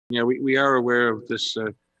Yeah, we are aware of this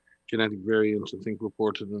genetic variant, I think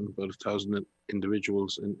reported in about 1,000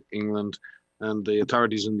 individuals in England, and the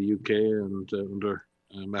authorities in the UK and under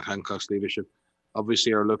Matt Hancock's leadership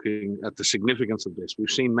obviously are looking at the significance of this. We've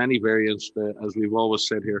seen many variants, as we've always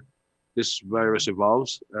said here, this virus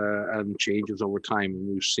evolves and changes over time, and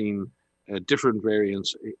we've seen different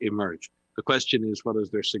variants emerge. The question is, what is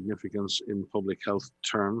their significance in public health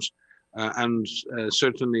terms? And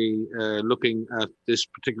certainly looking at this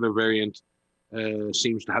particular variant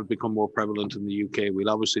seems to have become more prevalent in the UK. We'll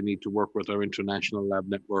obviously need to work with our international lab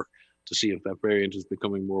network to see if that variant is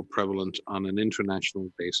becoming more prevalent on an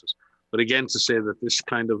international basis. But again, to say that this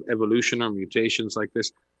kind of evolution or mutations like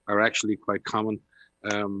this are actually quite common.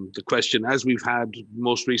 The question, as we've had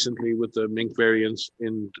most recently with the mink variants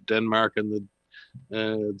in Denmark and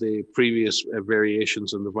the previous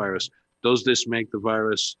variations in the virus, does this make the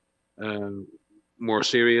virus more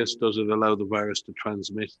serious? Does it allow the virus to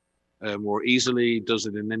transmit more easily? Does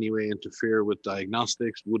it in any way interfere with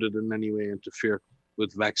diagnostics? Would it in any way interfere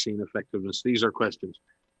with vaccine effectiveness? These are questions.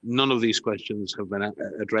 None of these questions have been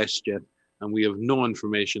addressed yet, and we have no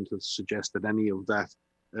information to suggest that any of that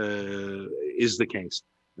is the case.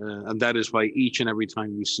 And that is why each and every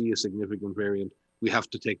time we see a significant variant, we have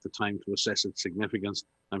to take the time to assess its significance.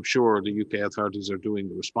 I'm sure the UK authorities are doing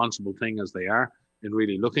the responsible thing, as they are, in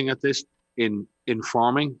really looking at this, in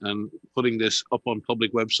informing and putting this up on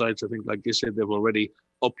public websites. I think, like you said, they've already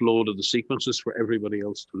uploaded the sequences for everybody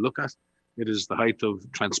else to look at. It is the height of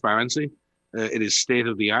transparency. It is state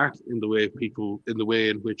of the art in the way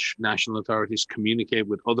in which national authorities communicate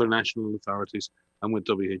with other national authorities and with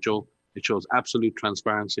WHO. It shows absolute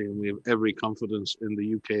transparency, and we have every confidence in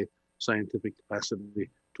the UK scientific capacity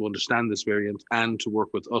to understand this variant and to work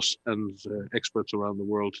with us and experts around the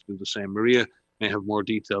world to do the same. Maria may have more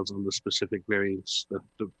details on the specific variants,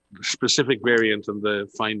 the specific variant and the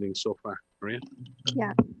findings so far. Maria?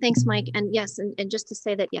 Yeah, thanks, Mike. And yes, and just to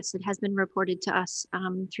say that, yes, it has been reported to us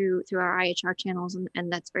through our IHR channels,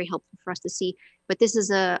 and that's very helpful for us to see. But this is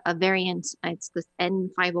a variant, it's the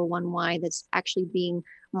N501Y that's actually being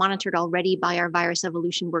monitored already by our virus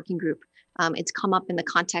evolution working group. It's come up in the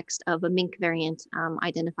context of a mink variant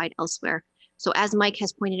identified elsewhere. So as Mike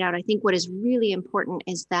has pointed out, I think what is really important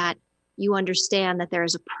is that you understand that there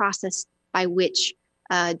is a process by which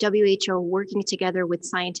WHO, working together with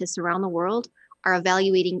scientists around the world, are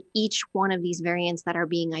evaluating each one of these variants that are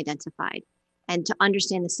being identified. And to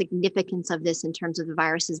understand the significance of this in terms of the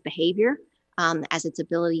virus's behavior, as its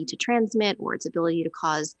ability to transmit or its ability to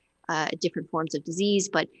cause different forms of disease.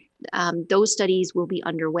 But those studies will be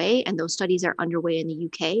underway, and those studies are underway in the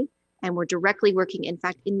UK. And we're directly working, in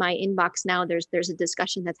fact, in my inbox now, there's a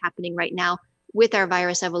discussion that's happening right now with our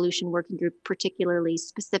virus evolution working group, particularly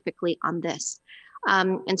specifically on this.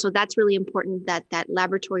 And so that's really important that that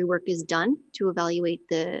laboratory work is done to evaluate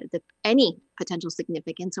any potential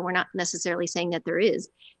significance. And we're not necessarily saying that there is.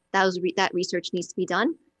 That research needs to be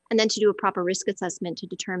done. And then to do a proper risk assessment to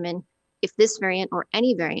determine if this variant or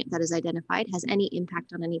any variant that is identified has any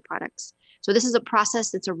impact on any products. So this is a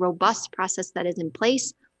process, it's a robust process that is in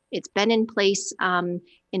place. It's been in place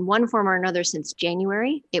in one form or another since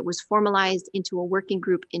January. It was formalized into a working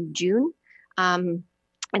group in June. And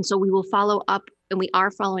so we will follow up, and we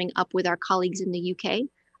are following up with our colleagues in the UK.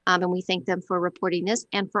 And we thank them for reporting this,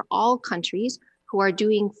 and for all countries who are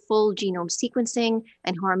doing full genome sequencing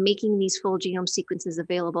and who are making these full genome sequences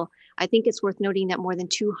available. I think it's worth noting that more than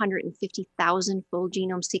 250,000 full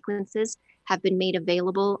genome sequences have been made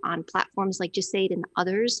available on platforms like GISAID and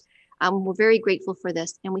others. We're very grateful for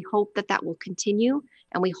this, and we hope that that will continue,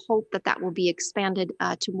 and we hope that that will be expanded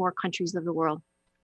to more countries of the world.